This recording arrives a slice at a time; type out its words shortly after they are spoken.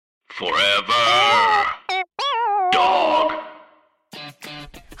Forever. Dog.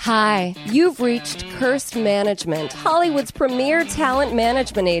 Hi, you've reached Cursed Management, Hollywood's premier talent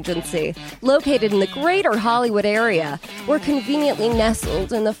management agency, located in the greater Hollywood area. We're conveniently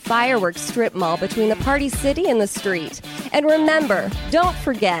nestled in the fireworks strip mall between the Party City and the street. And remember, don't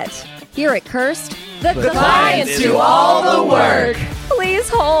forget, here at Cursed, the clients do all the work. Please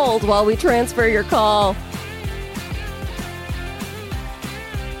hold while we transfer your call.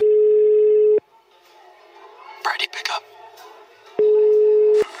 Brady, pick up.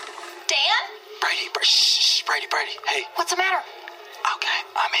 Dan? Brady, hey. What's the matter? Okay,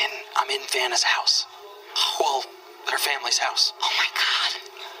 I'm in Vanna's house. Well, their family's house. Oh my God.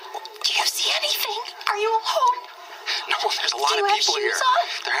 Do you see anything? Are you alone? No, there's a lot Do you of have people here. shoes on?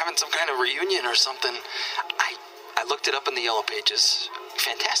 They're having some kind of reunion or something. I looked it up in the Yellow Pages.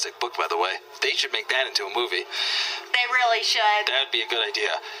 Fantastic book, by the way. They should make that into a movie. They really should. That'd be a good idea.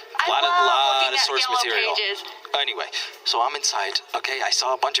 I lot love of looking at source Yellow material. Pages. Anyway, so I'm inside. Okay, I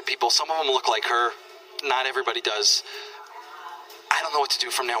saw a bunch of people. Some of them look like her. Not everybody does. I don't know what to do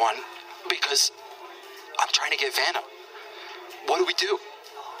from now on because I'm trying to get Vanna. What do we do?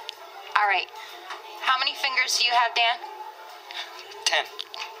 All right. How many fingers do you have, Dan? 10.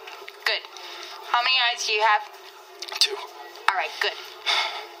 Good. How many eyes do you have? 2. All right, good.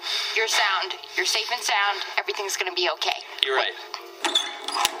 You're sound. You're safe and sound. Everything's going to be okay. You're right.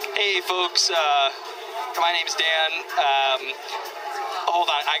 Hey, folks. My name's Dan. Hold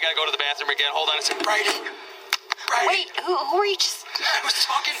on. I gotta go to the bathroom again. Hold on a second. Brady. Wait, who are you just... I was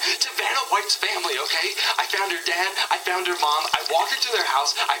talking to Vanna White's family, okay? I found her dad. I found her mom. I walked into their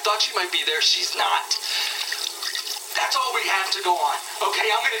house. I thought she might be there. She's not. That's all we have to go on,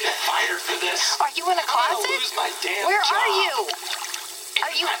 okay? I'm gonna get fired for this. Are you in a closet? I'm gonna lose my damn Where job. are you?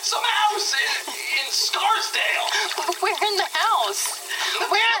 Are you... At some house in Scarsdale. Where in the house? In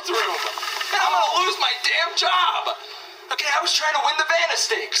the bathroom. I'm gonna lose my damn job. Okay, I was trying to win the Vanna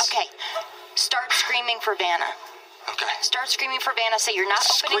Stakes. Okay. Start screaming for Vanna. Okay. Start screaming for Vanna. Say you're not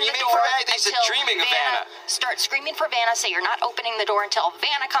opening the Screaming door for Vanna? They said until dreaming of Vanna. Start screaming for Vanna. Say you're not opening the door until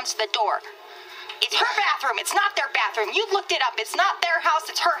Vanna comes to the door. It's her bathroom. It's not their bathroom. You looked it up. It's not their house.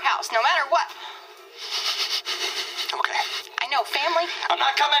 It's her house. No matter what. Okay. I know, family. I'm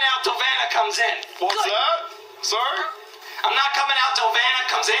not coming out till Vanna comes in. What's that, sir? I'm not coming out till Vanna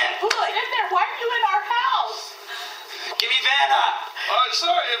comes in. Who's in there? Why are you in our house? Give me Vanna.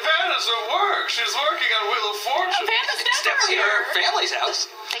 Sorry, Vanna's at work. She's working on Wheel of Fortune. Vanna's It's definitely her family's house.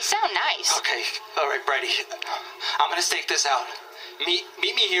 They sound nice. Okay. All right, Brady. I'm gonna stake this out. Meet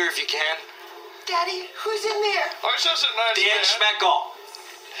me here if you can. Daddy, who's in there? Oh, it's just a nice Dan man. Schmeckel.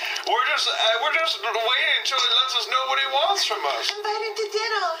 We're just waiting until he lets us know what he wants from us. Invite him to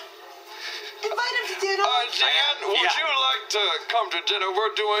dinner. Invite him to dinner. Dan, would you like to come to dinner? We're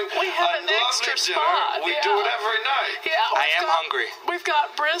doing We have a an extra lovely spot, dinner. We yeah. do it every night. Yeah, I am hungry. We've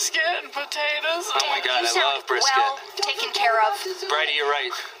got brisket and potatoes. Oh my God, You I sound love brisket. well taken care of. Brady, you're right.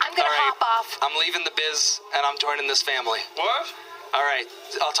 I'm gonna All right, hop off. I'm leaving the biz and I'm joining this family. What? All right.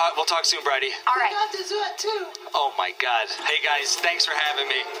 We'll talk soon, Brady. All We right. got dessert too. Oh my God. Hey guys, thanks for having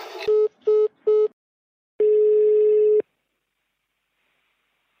me.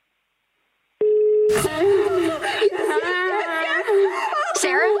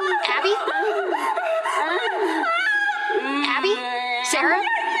 Sarah? Abby? Abby? Sarah?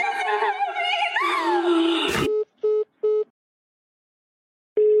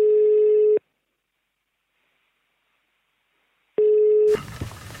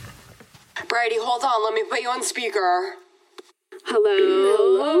 Brady, hold on. Let me put you on speaker. Hello.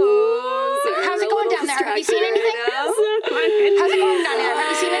 How's it going down there? Have you seen anything? How's it going down there? Have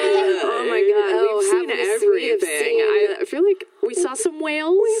you seen anything? Oh my God, we've seen everything. I feel like we saw some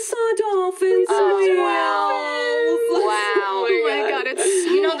whales. We saw dolphins. Wow. Oh my God, it's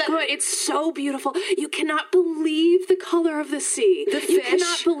so good. It's so beautiful. You cannot believe the color of the sea. The fish. You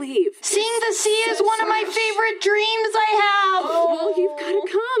cannot believe. Seeing the sea is one of my favorite dreams I have. Well, you've got to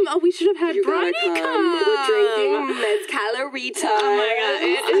come. Oh, we should have had Brady come. We're drinking mezcalarita. Oh my God,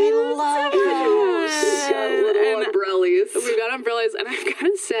 I love those. Got little umbrellas. We've got umbrellas, and I've got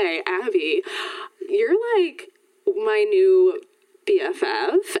to say, Abby, you're like my new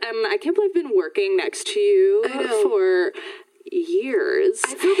BFF, and I can't believe I've been working next to you for years.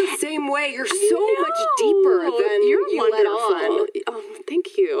 I feel the same way. You're so much deeper than you're you wonderful. let on. Oh,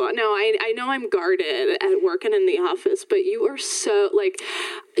 thank you. No, I know I'm guarded at working in the office, but you are so, like,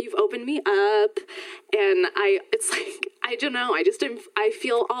 you've opened me up, and it's like, I don't know. I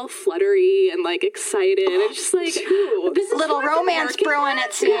feel all fluttery and like excited. I'm just like, this is Little romance brewing,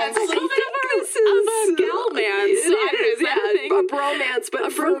 it seems. Yeah, it's a little bit of galmance. So I don't know, A bromance,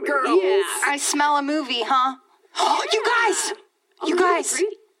 but for girls. Yeah. I smell a movie, huh? Oh, you guys! You guys!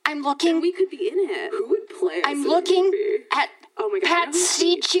 Great. I'm looking. We could be in it. Who would play us I'm in a looking movie? at Oh my God. Pat I know.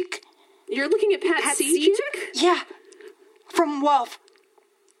 Sajak. You're looking at Pat Sajak? Yeah, from Wolf.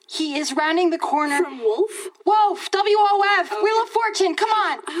 He is rounding the corner. From Wolf? Wolf, W-O-F, Wheel of Fortune, come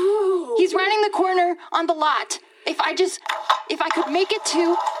on. Oh. He's rounding the corner on the lot. If I could make it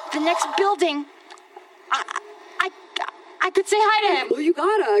to the next building, I could say hi to him. Well, you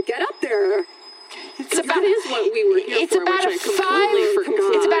gotta get up there. That is what we were here It's for, about which a I completely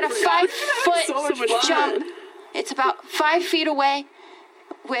forgot. It's about a I 5 so foot much jump. fun. It's about 5 feet away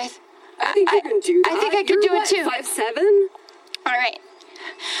with. I think you can do that. I think I could do it too. 5'7"? All right.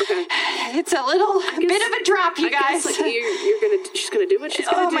 Okay. It's a little bit of a drop, you I guys. guess, like, she's gonna do what she's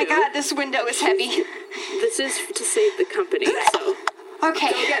gonna do. Oh my God, this window is heavy. This is to save the company, so.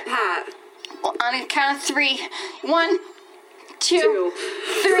 Okay. Go get Pat. Well, on a count of 3. 1, 2,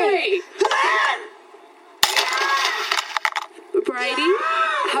 3. Bridie,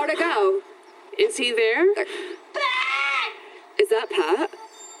 How'd it go? is he there? Is that Pat?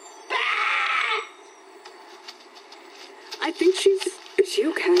 I think she's. Is she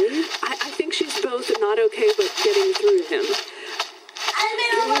okay? I think she's both not okay, but getting through to him. I'm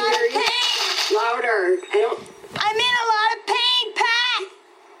in a lot of pain. Louder. I'm in a lot of pain, Pat.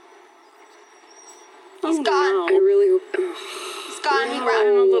 He's gone. I really hope. He's gone. He I'm a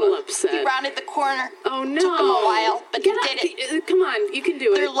rounded. little He upset. rounded the corner. Oh no! Took him a while, but he Get did up. it. Come on, you can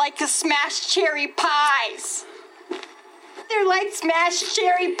do They're it. like the smashed cherry pies. They're like smashed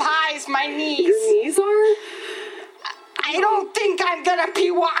cherry pies, my knees. Your knees are? I don't think I'm gonna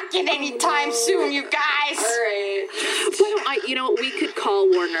be walking anytime soon, you guys. Alright. Why don't we could call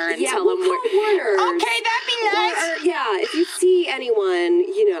Warner and tell him we'll call Warner. Okay, that'd be nice. Yeah, if you see anyone,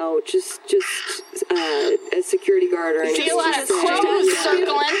 just a security guard or anything. See a lot of just say, crows yeah.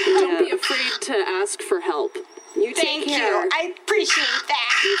 circling. Don't be afraid to ask for help. You take Thank care. you. I appreciate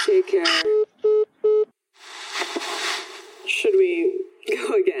that. You take care. Should we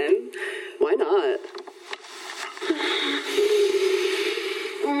go again? Why not?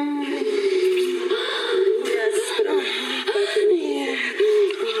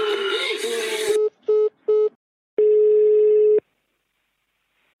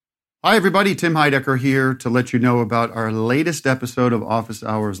 Hi, everybody. Tim Heidecker here to let you know about our latest episode of Office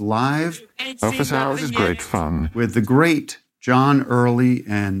Hours Live Office Hours is great fun. with the great John Early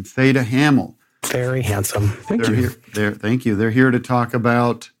and Theda Hamill. Very handsome. Thank you. Thank you. They're here to talk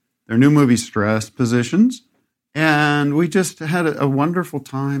about their new movie, Stress Positions. And we just had a wonderful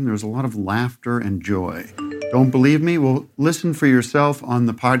time. There was a lot of laughter and joy. Don't believe me? Well, listen for yourself on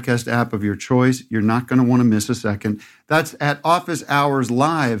the podcast app of your choice. You're not going to want to miss a second. That's at Office Hours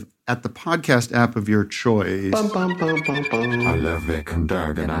Live at the podcast app of your choice. Bum, bum, bum, bum, bum. I love Vic and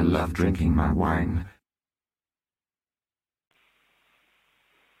Doug, and I love drinking my wine.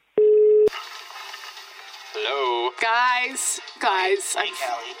 Hello. Guys, Hey,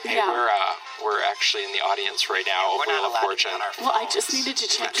 Callie. Hey, yeah. we're actually in the audience right now. We're not Wheel of allowed Fortune. to be on our Well, I phones. just needed to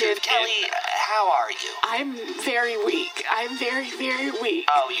check True. in. Kelly, how are you? I'm very weak. I'm very, very weak.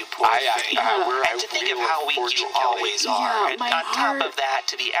 Oh, you poor thing. we're And to think of Wheel how of weak Fortune, you Kelly. always are. Yeah, And my on heart- top of that,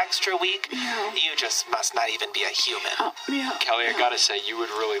 to be extra weak, Yeah. you just must not even be a human. Yeah. Kelly, I gotta say, you would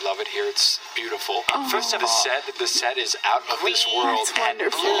really love it here. It's beautiful. First of the all, the set is out of this green world. It's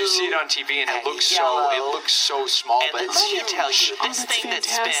wonderful. You see it on TV, and it and looks yellow. so small, And but let it's me tell you, huge. this that's thing that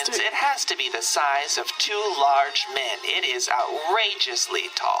fantastic. spins, it has to be the size of 2 large men. It is outrageously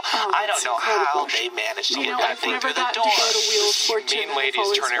tall. I don't that's know how incredible. they managed to You get know, that I've thing never through the gotten door. to go to Wheel of Fortune. Mean and ladies I've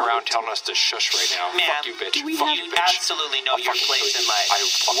always turning around wanted to. telling us to shush right now. Ma'am, Fuck you, bitch. do we Fuck have- you, You bitch. absolutely know I'll your fucking place kill in you. life. I will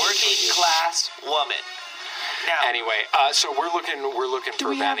fucking Working kill you. class woman. Now, Anyway, so we're looking Do for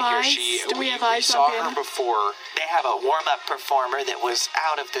we have Vanna here. eyes? Do we have eyes saw on her Vanna? before. they have a warm-up performer that was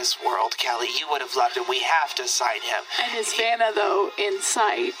out of this world, Kelly. You would have loved him. We have to sign him. And is Vanna, though, in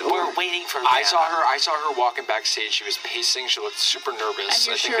sight? We're waiting for I Vanna. saw her walking backstage. She was pacing. She looked super nervous. And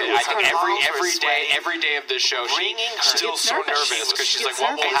you're I sure think, it was I think her? every day of this show, Ringing her. she's still She so gets nervous. nervous because She she's like, gets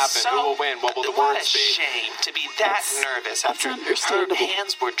what will nervous. happen? Who will win? What will the What a words be? shame to be that nervous that's after her understandable.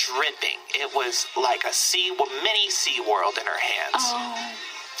 hands were dripping. It was like a mini Sea World in her hands. Oh,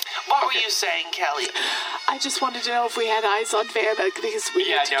 What were you saying, Kelly? I just wanted to know if we had eyes on Vanna because we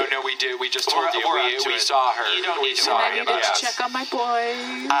Yeah, need to no, we do. We just We're- told you. we're up to We it. saw her. You don't we need to saw worry I her. needed about to check on my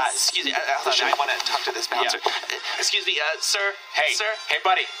boys. Excuse me, hold on, I want to talk to this bouncer. Excuse me, sir. Hey, Sir? hey,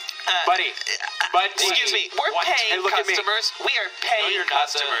 buddy. Buddy. Excuse me, we're paying Hey, look at me. customers. We are paying No, you're not.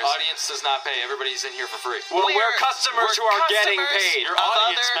 customers. The audience does not pay. Everybody's in here for free. Well, we're customers who are getting paid. You're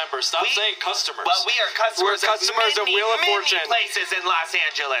audience members. Stop saying customers. Well, we are customers. We're customers of Wheel of Fortune. Many places in Los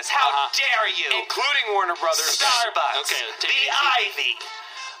Angeles. How dare you? Including Warner Brothers. Starbucks. Okay, take the it easy. Ivy.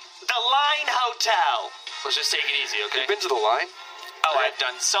 The Line Hotel. Let's just take it easy, okay? You've been to the Line? Oh, I've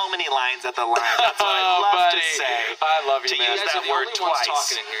done so many lines at the Line. That's what I love buddy. to say. I love you, to man. use You guys that are the word only ones twice.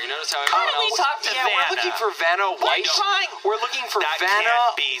 talking in here. You notice how How everyone do we else... talk to Yeah, Vanna? we're looking for Vanna White. We're looking for That Vanna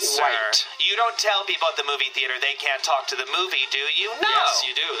can't be, sir. White. You don't tell people at the movie theater they can't talk to the movie, do you? No. Yes,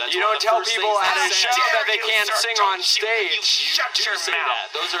 you do. That's You one don't of the tell first people things at they a say. show that they You, can't sir, sing don't on you- stage. You shut Do your say mouth. that.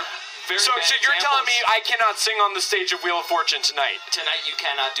 Those are very So bad you're telling me examples. I cannot sing on the stage of Wheel of Fortune tonight? Tonight you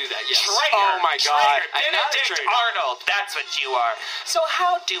cannot do that, yes. Traitor. Oh, my God. Traitor. I'm not a Benedict traitor. Arnold. That's what you are. So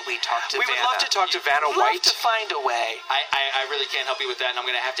how do we talk to We Vanna? would love to talk to Vanna Love White. to find a way. I really can't help you with that, and I'm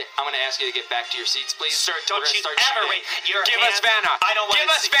gonna ask you to get back to your seats, please. Sir, We're don't gonna you start ever shooting. wait. Your Give hands, us Vanna. I don't want Give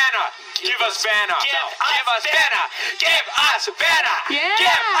to us see. Vanna. Give us Vanna. Give Give us us Vanna. Give us Vanna. Yeah.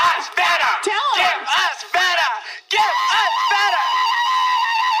 Give us Vanna. Tell Give us. us Vanna. Give us Vanna.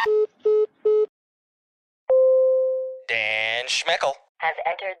 Dan Schmeckel has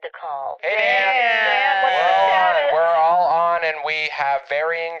entered the call. Hey, Dan. We're all on, and we have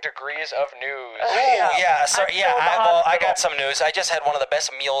varying degrees of news. I got some news. I just had one of the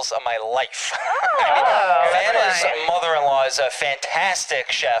best meals of my life. Vanna's mother-in-law is a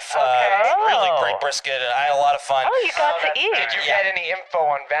fantastic chef. Really great brisket. I had a lot of fun. Oh, you got to eat. Did you get any info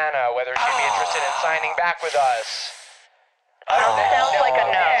on Vanna, whether she'd be interested in signing back with us? Sounds like a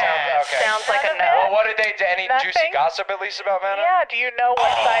no. Okay. Sounds like a no. Well, what did they do? Any Nothing? juicy gossip at least about Vanna? Yeah, do you know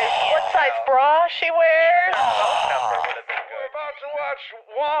what size bra she wears? Number would have been good. We're about to watch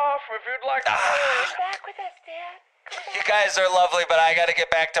WAF if you'd like to. Back with us, Dad. You guys are lovely, but I got to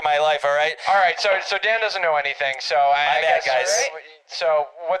get back to my life, all right? All right, so Dan doesn't know anything, so I bad, guess, guys. So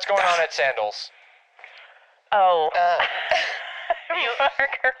what's going on at Sandals? Oh.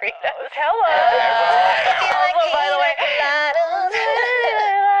 Margaritas. Tell us. Also, by the way,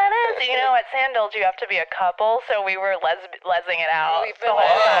 you know, at Sandals you have to be a couple, so we were lesing it out. I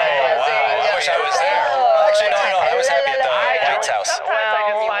wish I was there. Actually, no, I was happy at the White's house. Sometimes I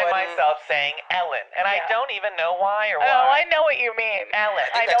just find myself saying Ellen, and I don't even know why or why. Oh, I know what you mean. Ellen.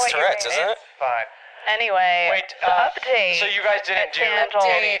 I think that's Tourette's, isn't it? It's fine. Anyway, Wait, the update. so you guys didn't at do Sandals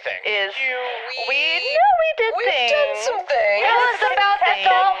anything? Is we did We've things. done some things. Tell us about the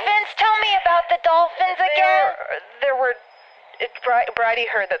dolphins. Tell me about the dolphins again. There were. Bridie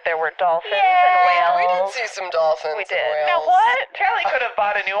heard that there were dolphins and whales. We did see some dolphins. We did. And Now whales. what? Charlie could have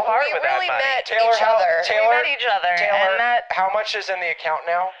bought a new heart We with that really money. met Taylor, each other. Taylor, We met each other, Taylor, and that. how much is in the account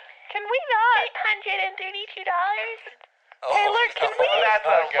now? Can we not? $832. Taylor, can we? That's a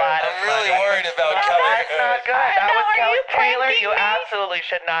lot of I'm really money. worried about No, Kelly. that's not good. That Now, was are Kelly. you Taylor, pranking you me? absolutely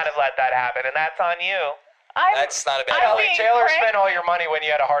should not have let that happen, and that's on you. That's not a bad I'm idea. being Taylor pranked. spent all your money when you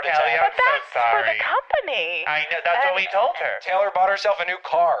had a heart attack. Kelly, But I'm so that's for the sorry. company. I know. That's what we told her. Taylor bought herself a new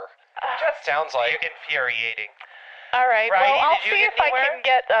car. Just sounds like Infuriating. All right. Bridie, Well, I'll did you see get if I anywhere? can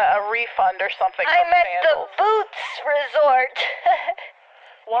get a refund or something. I'm from at the Sandals. Boots Resort.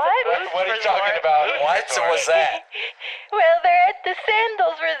 What? What are you talking about? What was that? Well, they're at the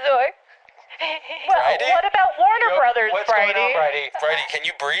Sandals Resort. Well, Bridie? what about Warner Brothers, What's Bridie? going on, Bridie? Bridie, can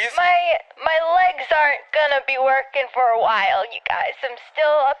you breathe? My legs aren't gonna be working for a while, you guys. I'm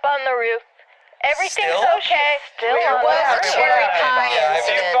still up on the roof. Everything's Still? okay. Still there on was the a roof. cherry Yeah, pie I So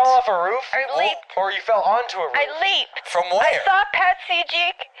you incident. fell off a roof? I leaped. Or you fell onto a roof? I leaped. From I where? saw Patsy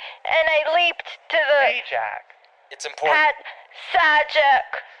Jeek, and I leaped to the Hey, Jack. It's important. Pat Sajak.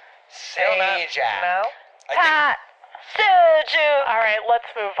 Sajak. No? Pat Sajak. All right, let's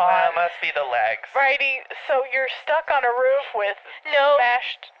move Well, on. must be the legs. Bridie, so you're stuck on a roof with No.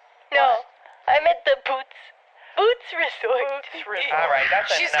 smashed. No, I'm at the Boots Resort. All right,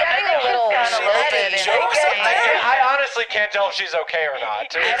 that's She's enough. getting a little making jokes up there. I honestly can't tell if she's okay or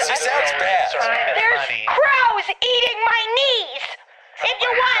not. She sounds bad. There's crows eating my knees. If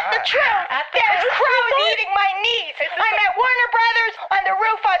you want the truth, there's crows eating my knees. I'm at Warner Brothers on the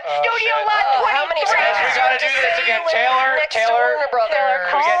roof on Studio shit. Lot 23. How many times We gotta do this again. Taylor, next to Taylor, Warner Brothers?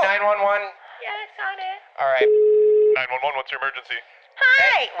 can we get 911? Yeah, that's not it. All right. 911, what's your emergency?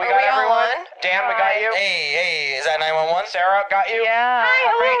 Hi. We Are got we all everyone. on? Dan, we got you. Hey, is that 911? Sarah, got you. Yeah. Hi,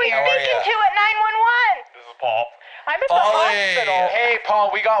 who are we How are speaking ya? to at 911? This is Paul. I'm at the Polly. hospital. Hey,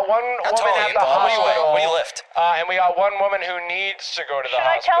 Paul, we got one How tall woman are at you, the Paul? What do you weigh? hospital. What do you lift? And we got one woman who needs to go to the Should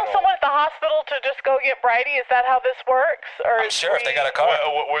I hospital. tell someone at the hospital to just go get Bridie? Is that how this works? Or I'm sure if they got a car.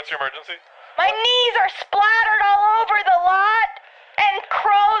 What's your emergency? My knees are splattered all over the lot, and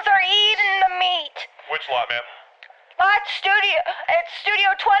crows are Which lot, ma'am? It's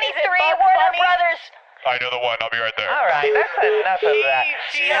Studio 23, Warner Brothers. I know the one. I'll be right there. All right, that's enough of that.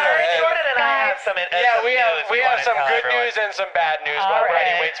 Jordan and I have some we have some good news and some bad news while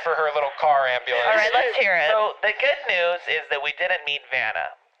Brady waits for her little car ambulance. All right, let's hear it. So the good news is that we didn't meet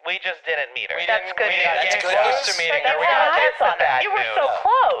Vanna. We just didn't meet her. That's good news. We didn't get close to meeting her. You were so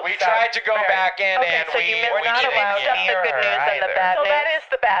close. We tried to go back in and we not allowed to hear the good news and the bad news. So that is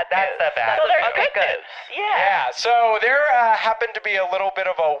the bad news. That's the bad So there's news. good news. Yeah, so there happened to be a little bit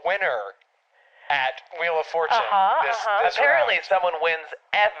of a winner at Wheel of Fortune. This Apparently, round. someone wins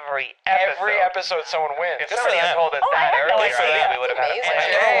every episode. Every episode, someone wins. If somebody had told us that earlier, we would have had a I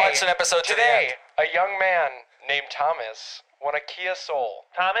never watched an episode to the end. Today, a young man named Thomas won a Kia Soul.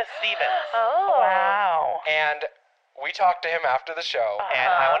 Thomas Stevens. Oh, wow. And we talked to him after the show. And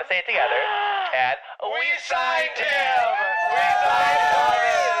I want to say it together. And we signed him! We signed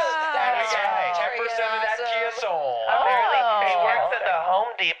Thomas! And we got 10% of that Kia Soul. Apparently, he works at the Home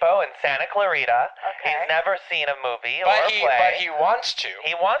Depot in Santa Clarita. Okay. He's never seen a movie or a play. But he wants to.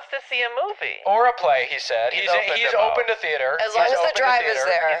 He wants to see a movie. Or a play, he said. He's open to theater. As long as the drive is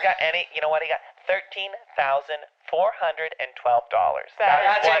there. He's got you know what? He got $13,412.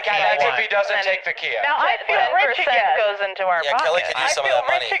 That's if he doesn't take the Kia. Now I feel rich again. Goes into our Yeah, Kelly could use some of that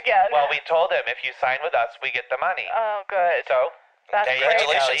money. Well, we told him if you sign with us, we get the money. Oh, good. So,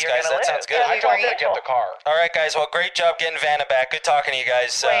 Congratulations, guys. That sounds good. I told him to get the car. All right, guys. Well, great job getting Vanna back. Good talking to you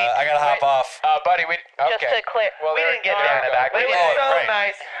guys. I got to hop off. Buddy, Just to clear. Well, we didn't get Vanna back, but it was so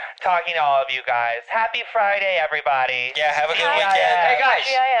nice talking to all of you guys. Happy Friday, everybody. Yeah, have a good weekend. Hey, guys,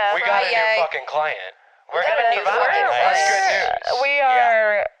 we got a new fucking client. We're going to survive. That's good news. We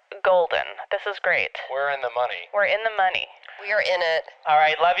are golden. This is great. We're in the money. We're in the money. We are in it. All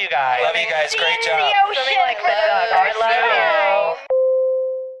right, love you guys. Love you guys. Great job. Something like that. I love you.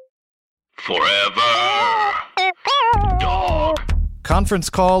 Forever Dog.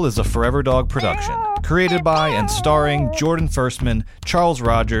 Conference Call is a Forever Dog production, created by and starring Jordan Firstman, Charles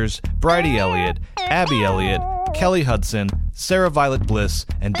Rogers, Bridie Elliott, Abby Elliott, Kelly Hudson, Sarah Violet Bliss,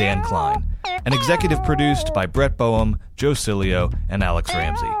 and Dan Klein, and executive produced by Brett Boehm, Joe Cilio, and Alex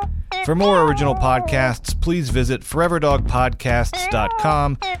Ramsey. For more original podcasts, please visit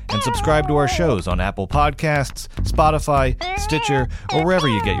foreverdogpodcasts.com and subscribe to our shows on Apple Podcasts, Spotify, Stitcher, or wherever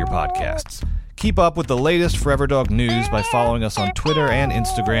you get your podcasts. Keep up with the latest Forever Dog news by following us on Twitter and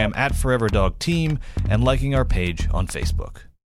Instagram @ForeverDogTeam and liking our page on Facebook.